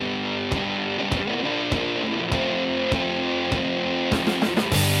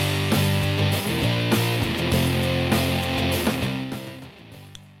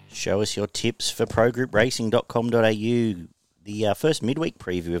Show us your tips for progroupracing.com.au. The first midweek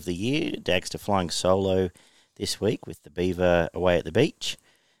preview of the year. Dagster flying solo this week with the Beaver away at the beach.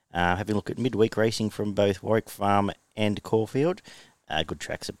 Having a look at midweek racing from both Warwick Farm and Caulfield. Good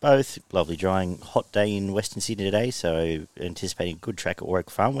tracks at both. Lovely drying hot day in Western Sydney today, so anticipating a good track at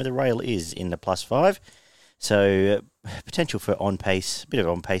Warwick Farm where the rail is in the +5. So potential for on-pace, a bit of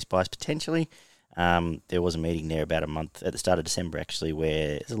on-pace bias potentially. There was a meeting there about a month at the start of December actually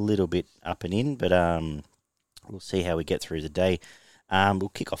where it's a little bit up and in, but we'll see how we get through the day. We'll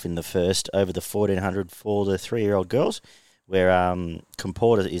kick off in the first over the 1400 for the 3-year-old girls, where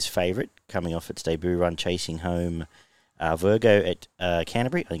Comporter is favourite, coming off its debut run, chasing home Virgo at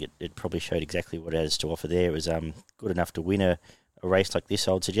Canterbury. I think it probably showed exactly what it has to offer there. It was good enough to win a race like this,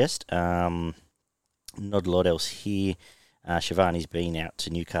 I would suggest. Not a lot else here. Shivani's been out to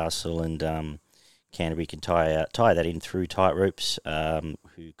Newcastle, and Canterbury can tie that in through tight ropes,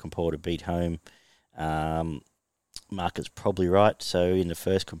 who Comporter beat home. Market's probably right, so in the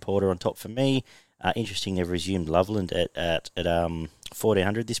first, Comporter on top for me. Interesting, they've resumed Loveland at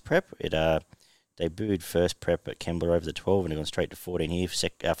 1400 this prep. It debuted first prep at Kembla over the 12 and they've gone straight to 14 here.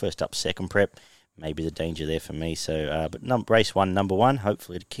 First up, second prep. Maybe the danger there for me. So, but race one, number one,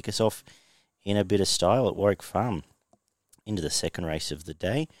 hopefully to kick us off in a bit of style at Warwick Farm. Into the second race of the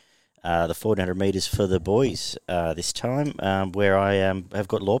day. The 1400 metres for the boys this time, where I have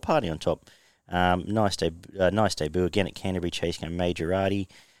got Law Party on top. Nice debut again at Canterbury, chasing a Majorati.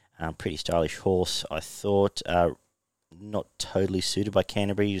 Pretty stylish horse, I thought. Not totally suited by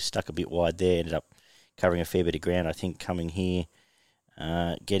Canterbury. He was stuck a bit wide there. Ended up covering a fair bit of ground. I think coming here,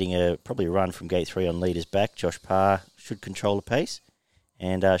 getting probably a run from gate 3 on leaders back. Josh Parr should control the pace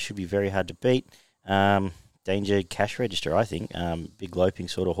and should be very hard to beat. Danger cash register, I think. Big loping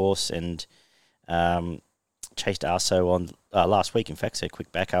sort of horse, and chased Arso on last week, in fact, so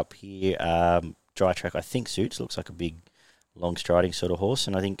quick back up here. Dry track, I think, suits. Looks like a big, long striding sort of horse,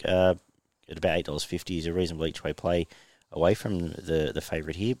 and I think at about $8.50 is a reasonable each-way play away from the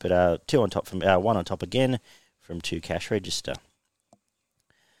favourite here. But one on top again from 2 cash register.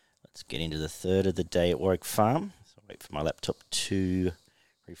 Let's get into the third of the day at Warwick Farm. So I'll wait for my laptop to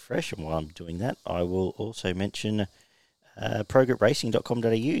refresh, and while I'm doing that, I will also mention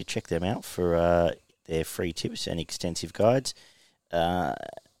progroupracing.com.au. Check them out for their free tips and extensive guides. And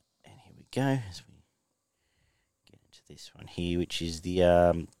here we go as we get into this one here, which is the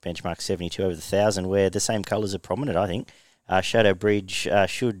benchmark 72 over the 1,000, where the same colours are prominent, I think. Shadow Bridge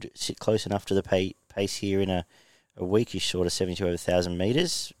should sit close enough to the pace here in a weekish sort of 72 over 1,000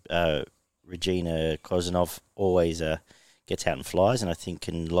 metres. Regina Kozanov always gets out and flies, and I think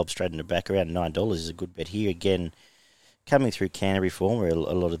can lob straight in the back. Around $9 is a good bet here. Again, coming through Canterbury form, where a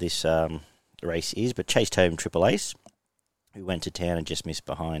lot of this race is, but chased home Triple Ace, who went to town and just missed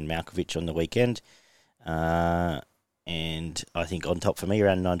behind Malkovich on the weekend. And I think on top for me,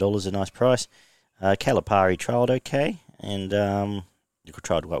 around $9, a nice price. Kalapari trialled okay, and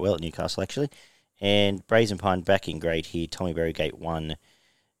trialled quite well at Newcastle, actually. And Brazen Pine back in grade here. Tommy Berry Gate 1.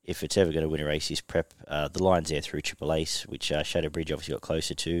 If it's ever going to win a race, this prep, the line's there through Triple Ace, which Shadow Bridge obviously got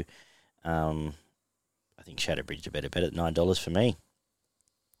closer to. I think Shadow Bridge is a better bet at $9 for me.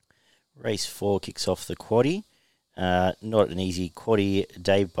 Race 4 kicks off the quaddie. Not an easy quaddie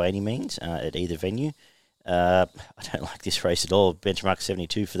day by any means at either venue. I don't like this race at all. Benchmark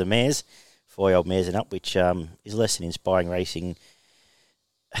 72 for the mares. 4-year-old mares and up, which is less than inspiring racing.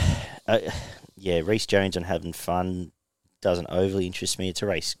 Reece Jones on Having Fun doesn't overly interest me. It's a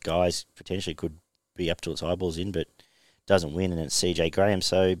race guys potentially could be up to its eyeballs in, but doesn't win, and it's CJ Graham.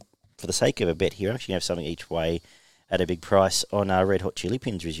 So for the sake of a bet here, I'm actually going to have something each way at a big price on Red Hot Chili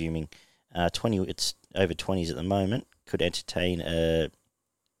Pins resuming. 20, it's over 20s at the moment. Could entertain.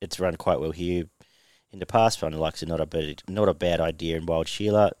 It's run quite well here in the past, but likes it not a bad idea. And Wild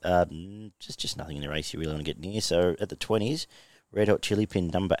Sheila, just nothing in the race you really want to get near. So at the 20s, Red Hot Chili Pin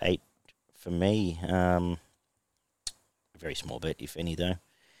number 8 for me. Very small bet, if any, though.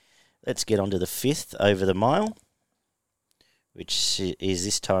 Let's get on to the 5th over the mile, which is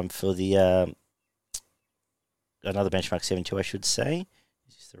this time for the another benchmark 72, I should say.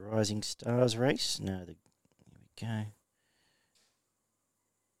 Is this the Rising Stars race? No, here we go.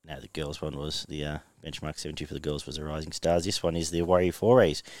 No, the girls one was the benchmark 72 for the girls was the Rising Stars. This one is the Warrior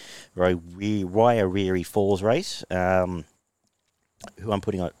Forays, Wairiri Falls race, who I'm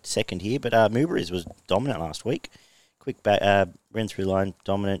putting on second here. But Mubaris was dominant last week. Quick back, ran through line,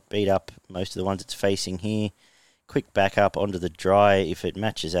 dominant, beat up most of the ones it's facing here. Quick back up onto the dry. If it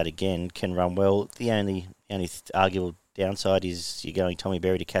matches that again, can run well. The only arguable downside is you're going Tommy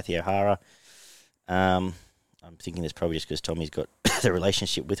Berry to Kathy O'Hara. I'm thinking that's probably just because Tommy's got the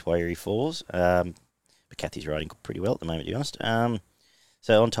relationship with Wairee Falls. But Kathy's riding pretty well at the moment, to be honest.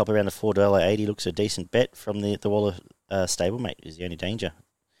 So on top around the $4.80 looks a decent bet from the Waller stablemate is the only danger.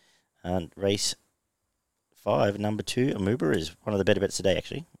 Race 5, number 2, Amuba is one of the better bets today,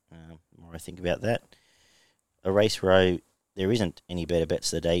 actually. The more I think about that. A race where there isn't any better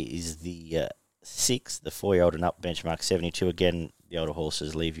bets today is the 6, the 4-year-old and up, benchmark 72. Again, the older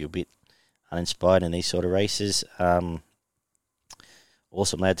horses leave you a bit uninspired in these sort of races.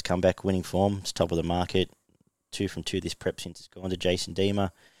 Awesome Lads come back winning form. It's top of the market. 2 from 2 this prep since it's gone to Jason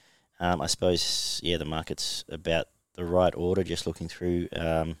Deemer. I suppose, the market's about the right order, just looking through,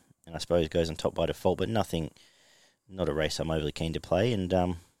 and I suppose goes on top by default, but not a race I'm overly keen to play, and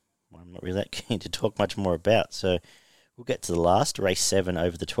I'm not really that keen to talk much more about. So we'll get to the last, race 7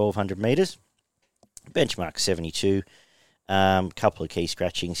 over the 1,200 metres. Benchmark 72. Couple of key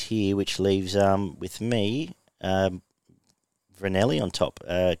scratchings here, which leaves with me Vernelli on top,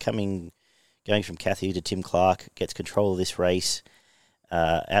 going from Kathy to Tim Clark, gets control of this race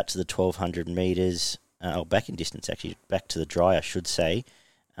out to the 1,200 metres, back in distance actually, back to the dry I should say,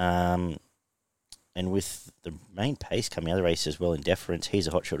 and with the main pace coming out of the race as well in deference, He's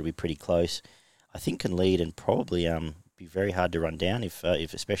a Hot Shot will be pretty close. I think can lead and probably be very hard to run down if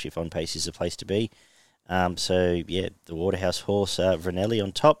especially if on pace is the place to be. The Waterhouse horse Vernelli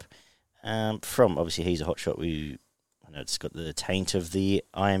on top, from obviously He's a Hot Shot. I know it's got the taint of the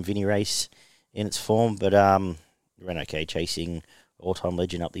I Am Vinny race in its form, but ran okay chasing all-time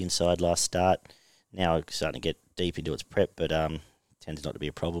legend up the inside last start. Now it's starting to get deep into its prep, but tends not to be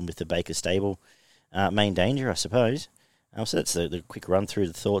a problem with the Baker stable. Main danger, I suppose. So that's the quick run through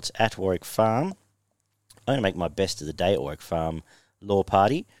the thoughts at Warwick Farm. I'm going to make my best of the day at Warwick Farm. Law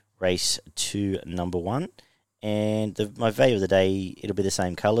Party, race 2, number 1. And my value of the day, it'll be the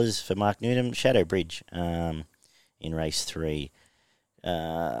same colours for Mark Newnham. Shadow Bridge in race 3.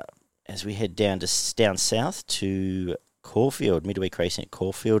 As we head down south to Caulfield, midweek racing at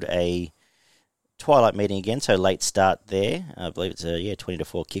Caulfield, a twilight meeting again, so late start there. I believe it's a 20 to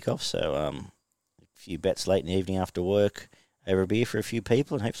 4 kickoff, so a few bets late in the evening after work over a beer for a few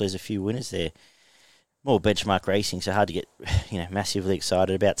people, and hopefully there's a few winners there. More benchmark racing, so hard to get massively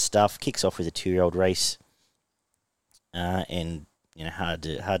excited about stuff. Kicks off with a 2-year-old race, and hard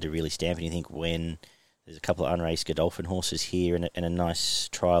to really stamp anything when there's a couple of unraced Godolphin horses here and a nice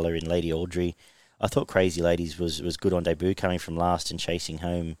trialer in Lady Audrey. I thought Crazy Ladies was good on debut, coming from last and chasing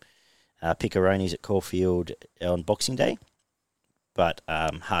home Picaronis at Caulfield on Boxing Day. But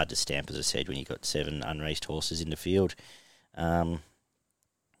hard to stamp, as I said, when you've got 7 unraced horses in the field.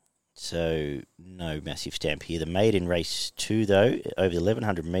 So no massive stamp here. The maiden race 2, though, over the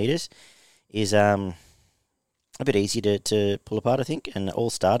 1,100 metres, is a bit easier to pull apart, I think. And All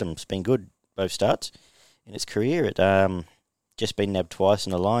Stardom's been good, both starts in its career. It just been nabbed twice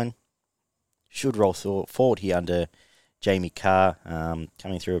in the line. Should roll forward here under Jamie Carr,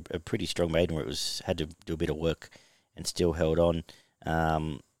 coming through a pretty strong maiden where it had to do a bit of work and still held on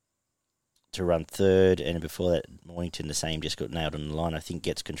to run third. And before that, Mornington, the same, just got nailed on the line. I think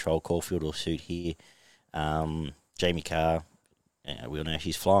gets control. Caulfield will suit here. Jamie Carr, we all know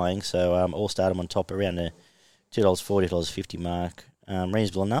she's flying. So All Stardom on top around the $2.40, $2.50 mark.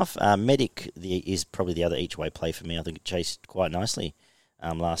 Reasonable enough. Medic is probably the other each-way play for me. I think it chased quite nicely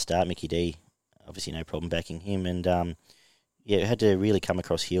last start. Mickey D, obviously no problem backing him. And, it had to really come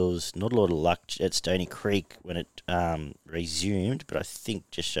across heels. Not a lot of luck at Stony Creek when it resumed, but I think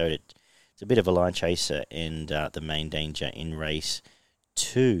just showed it's a bit of a line chaser and the main danger in race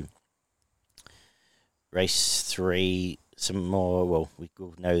 2. Race 3, some more, we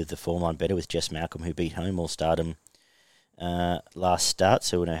know the form line better with Jess Malcolm, who beat home All Stardom last start,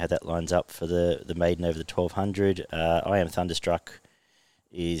 so we'll know how that lines up for the maiden over the 1,200. I Am Thunderstruck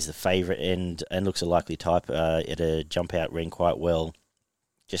is the favourite and looks a likely type. At a jump out, ran quite well.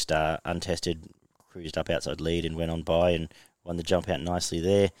 Just untested, cruised up outside lead and went on by and won the jump out nicely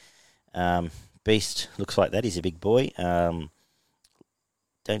there. Beast looks like that. He's a big boy. Don't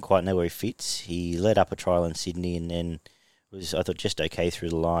quite know where he fits. He led up a trial in Sydney and then was, I thought, just okay through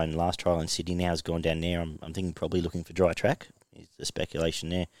the line. Last trial in Sydney now has gone down there. I'm thinking probably looking for dry track. Is the speculation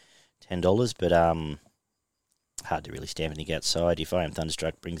there. $10, but hard to really stamp anything outside. If I Am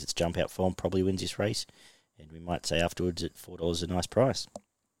Thunderstruck brings its jump out form, probably wins this race. And we might say afterwards at $4 a nice price.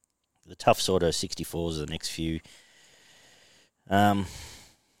 The tough sort of 64s are the next few. But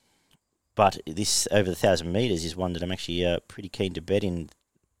this over the 1,000 metres is one that I'm actually pretty keen to bet in.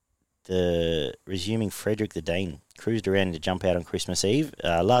 The resuming Frederick the Dane cruised around to jump out on Christmas Eve.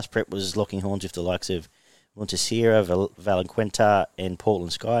 Last prep was locking horns with the likes of Montesira, Valenquenta and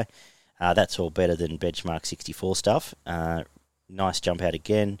Portland Sky. That's all better than benchmark 64 stuff. nice jump out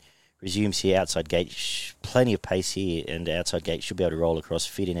again. Resumes here, outside gate, plenty of pace here, and outside gate should be able to roll across,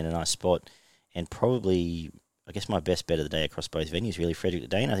 fit in a nice spot, and probably, I guess, my best bet of the day across both venues, really, Frederick the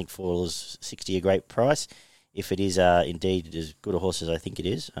Dane. I think $4.60 a great price. If it is indeed as good a horse as I think it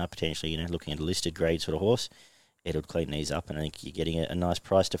is, potentially, looking at a listed grade sort of horse, it'll clean these up, and I think you're getting a nice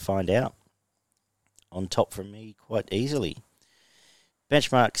price to find out. On top from me quite easily.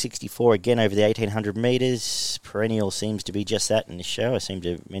 Benchmark 64 again over the 1,800 metres. Perennial seems to be just that in this show. I seem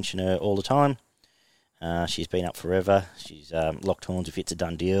to mention her all the time. She's been up forever. She's locked horns if it's a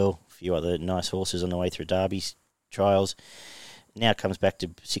done deal. A few other nice horses on the way through Derby trials. Now comes back to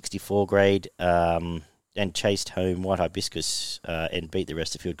 64 grade and chased home White Hibiscus and beat the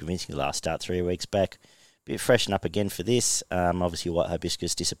rest of the field convincingly last start 3 weeks back. Bit freshen up again for this. Obviously White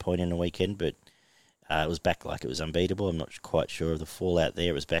Hibiscus disappointing on the weekend, but it was back like it was unbeatable. I'm not quite sure of the fallout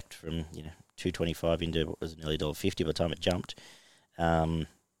there. It was backed from $2.25 into what was nearly $1.50 by the time it jumped.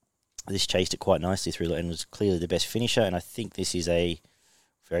 This chased it quite nicely through and was clearly the best finisher. And I think this is a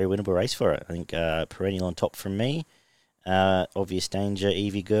very winnable race for it. I think Perennial on top from me. Obvious Danger,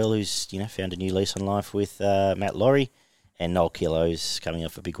 Evie Girl, who's found a new lease on life with Matt Laurie, and Noel Kilos coming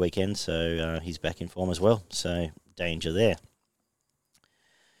off a big weekend, so he's back in form as well. So Danger there.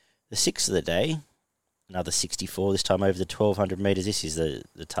 The sixth of the day. Another 64, this time over the 1,200 metres. This is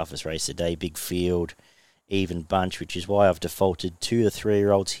the toughest race of the day. Big field, even bunch, which is why I've defaulted to the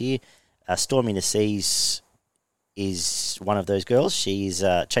 3-year-olds here. Storming the Seas is one of those girls. She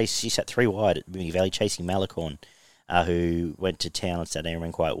sat 3 wide at Moonee Valley chasing Malicorn, who went to town on Saturday and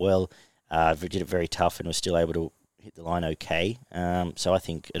ran quite well. Did it very tough and was still able to hit the line okay. So I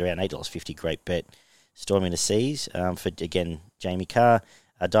think at around $8.50, great bet. Storming the Seas for, again, Jamie Carr.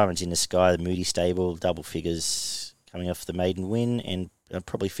 Diamonds in the Sky, the Moody stable, double figures coming off the maiden win, and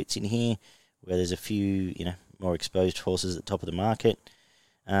probably fits in here where there's a few, more exposed horses at the top of the market.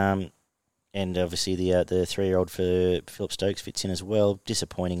 And obviously the 3-year-old for Philip Stokes fits in as well.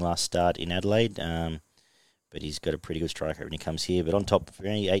 Disappointing last start in Adelaide, but he's got a pretty good striker when he comes here. But on top, for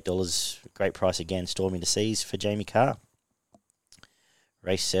only $8, great price again, Storming the Seas for Jamie Carr.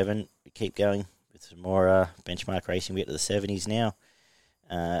 Race 7, we keep going with some more benchmark racing. We get to the 70s now.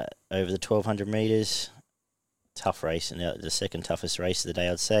 Over the 1,200 metres, tough race, and the second toughest race of the day,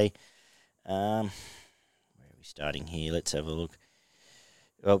 I'd say. Where are we starting here? Let's have a look.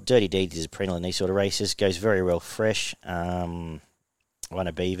 Well, Dirty Deeds is a perennial in these sort of races. Goes very well fresh. One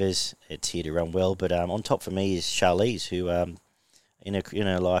of Beavers. It's here to run well, but on top for me is Charlize, who in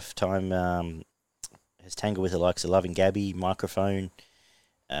her lifetime has tangled with the likes of Loving Gabby, Microphone,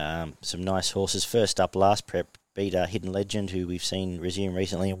 some nice horses. First up, last prep, beat Hidden Legend, who we've seen resume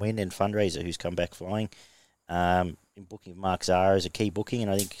recently and win, and Fundraiser, who's come back flying. In booking Mark Zara is a key booking,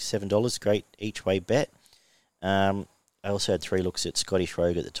 and I think $7, great each-way bet. I also had 3 looks at Scottish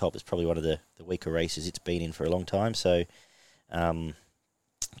Rogue at the top. It's probably one of the weaker races it's been in for a long time, so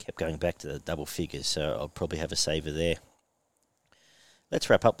kept going back to the double figures, so I'll probably have a saver there. Let's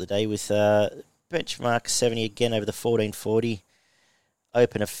wrap up the day with benchmark 70 again over the 1440.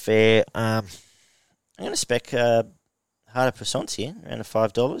 Open affair. I'm going to spec Harder Persons here, around the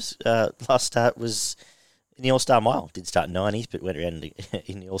 $5. Last start was in the All-Star Mile. Did start 90s, but went around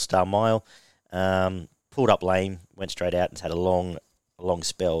in the All-Star Mile. Pulled up lame, went straight out and had a long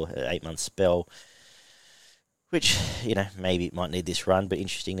spell, 8-month spell, which, maybe it might need this run, but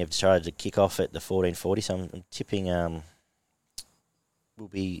interesting. They've decided to kick off at the 1440, so I'm tipping will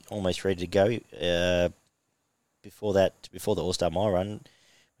be almost ready to go. Before the All-Star Mile run,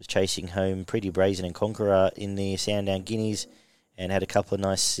 was chasing home Pretty Brazen and Conqueror in the Sandown Guineas and had a couple of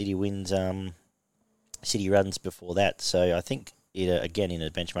nice city wins, city runs before that. So I think it, again, in a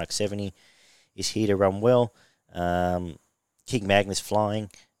benchmark 70, is here to run well. King Magnus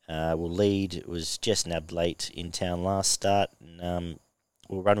Flying will lead. It was just nabbed late in town last start. And,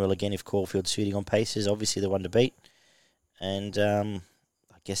 will run well again if Caulfield's shooting on paces. Obviously the one to beat. And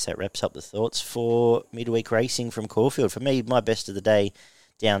I guess that wraps up the thoughts for midweek racing from Caulfield. For me, my best of the day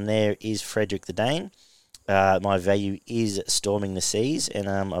down there is Frederick the Dane. My value is Storming the Seas, and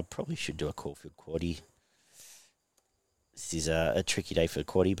I probably should do a Caulfield quaddie. This is a tricky day for the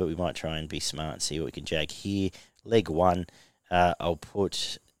quaddie, but we might try and be smart and see what we can jag here. Leg 1, I'll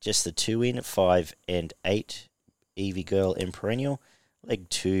put just the 2 in, 5 and 8, Evie Girl and Perennial. Leg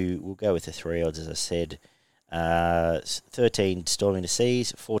 2, we'll go with the 3 odds, as I said. 13, Storming the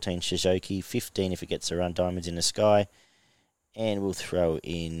Seas, 14, Shizuki, 15 if it gets to run Diamonds in the Sky. And we'll throw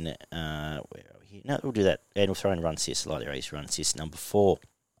in, where are we here? No, we'll do that. And we'll throw in Run Sis, Lightly Race Run Sis, number 4.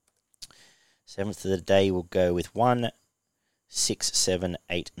 7th of the day, we'll go with 1, 6, 7,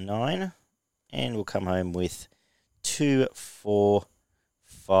 8, 9. And we'll come home with 2, 4,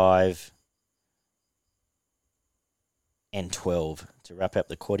 5, and 12 to wrap up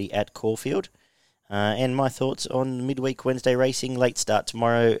the quaddie at Caulfield. And my thoughts on midweek Wednesday racing, late start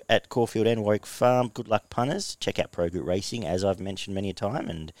tomorrow at Caulfield and Warwick Farm. Good luck, punters. Check out Pro Group Racing, as I've mentioned many a time,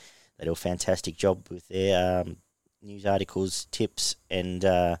 and they do a fantastic job with their news articles, tips, and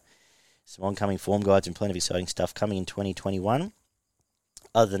some oncoming form guides and plenty of exciting stuff coming in 2021.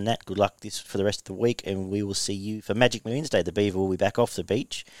 Other than that, good luck for the rest of the week, and we will see you for Magic Millions Day. The Beaver will be back off the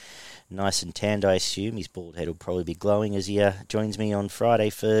beach. Nice and tanned, I assume. His bald head will probably be glowing as he joins me on Friday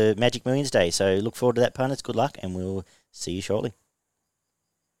for Magic Millions Day. So look forward to that, punters. Good luck, and we'll see you shortly.